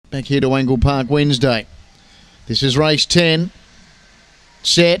Back here to Angle-Park Wednesday. This is race 10.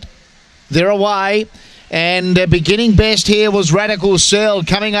 Set. They're away. And beginning best here was Radical Cell.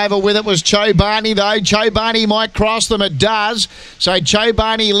 Coming over with it was Chobani, though. Chobani might cross them. It does. So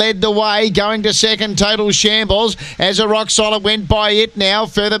Chobani led the way, going to second, Total Shambles. As a Rock Solid went by it now.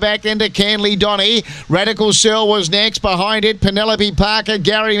 Further back into Canley Donny. Radical Cell was next. Behind it, Penelope Parker,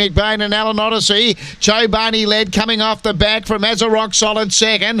 Gary McBain and Alan Odyssey. Chobani led, coming off the back from As a Rock Solid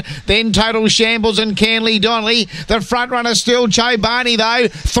second. Then Total Shambles and Canley Donny. The front runner still Chobani, though.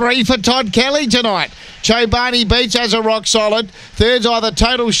 3 for Todd Kelly tonight. Chobani beats As a Rock Solid. Third's either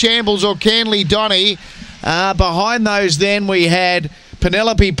Total Shambles or Canley Donny. Behind those then we had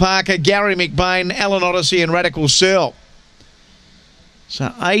Penelope Parker, Gary McBain, Alan Odyssey and Radical Cell.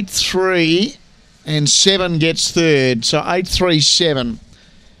 So 8, 3 and 7 gets third. So 8, 3, 7.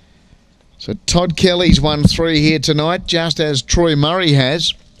 So Todd Kelly's won 3 here tonight, just as Troy Murray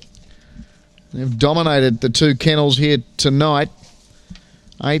has. They've dominated the 2 kennels here tonight.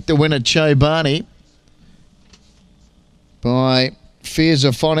 8 the winner, Chobani, by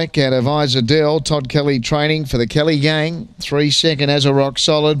Fearzophonic out of Isadell. Todd Kelly training for the Kelly gang. 3 second, As a Rock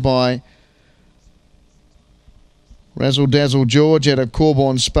Solid by Razzle Dazzle George out of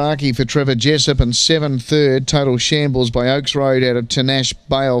Corborn Sparky for Trevor Jessup. And 7 third, Total Shambles by Oaks Road out of Tanash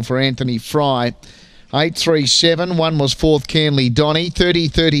Bale for Anthony Fry. 8, 3, 7. 1 was 4th, Canley Donny. 30,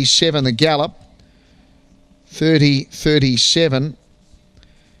 37 the gallop. 30, 37.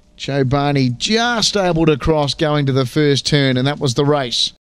 Chobani just able to cross going to the first turn, and that was the race.